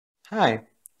Hi,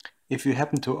 if you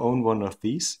happen to own one of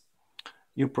these,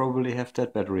 you probably have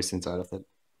dead batteries inside of it.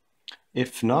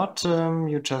 If not,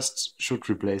 you just should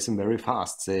replace them very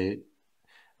fast. They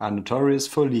are notorious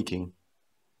for leaking.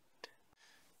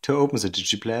 To open the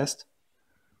Digiblast,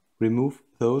 remove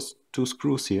those two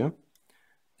screws here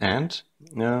and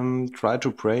try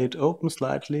to pry it open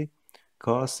slightly,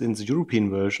 because in the European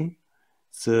version,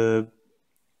 the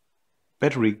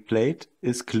battery plate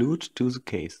is glued to the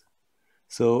case.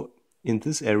 So in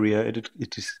this area,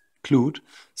 it is glued.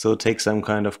 So take some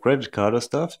kind of credit card or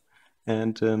stuff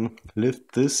and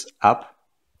lift this up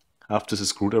after the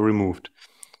screws are removed.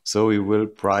 So you will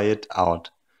pry it out,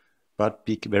 but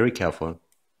be very careful.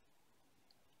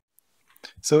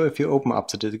 So if you open up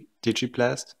the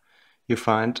Digiblast, you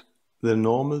find the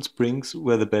normal springs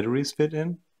where the batteries fit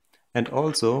in, and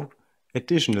also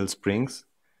additional springs,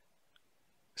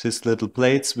 these little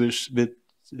plates which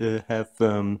have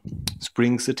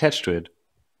springs attached to it.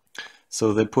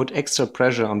 So they put extra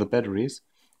pressure on the batteries,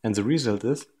 and the result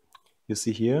is, you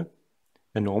see here,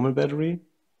 a normal battery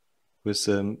with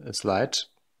a slide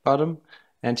bottom,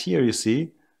 and here you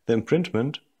see the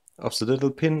imprintment of the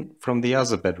little pin from the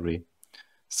other battery.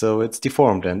 So it's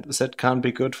deformed, and that can't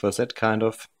be good for that kind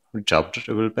of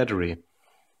rechargeable battery.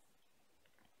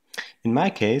 In my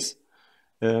case,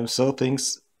 so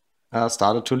things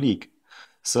started to leak.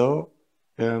 So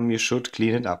you should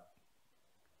clean it up.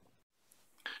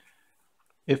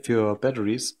 If your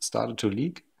batteries started to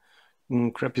leak,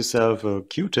 grab yourself a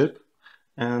Q-tip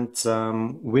and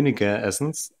some vinegar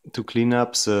essence to clean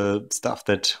up the stuff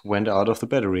that went out of the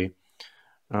battery.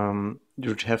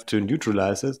 You'd have to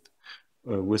neutralize it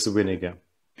with the vinegar.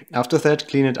 After that,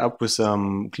 clean it up with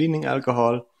some cleaning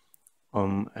alcohol,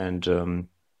 and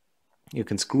you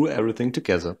can screw everything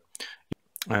together.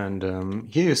 And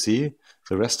here you see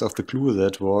the rest of the glue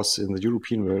that was in the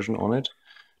European version on it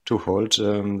to hold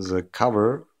the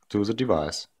cover to the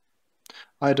device.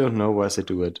 I don't know why they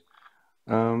do it,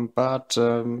 but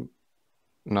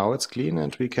now it's clean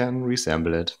and we can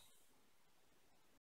reassemble it.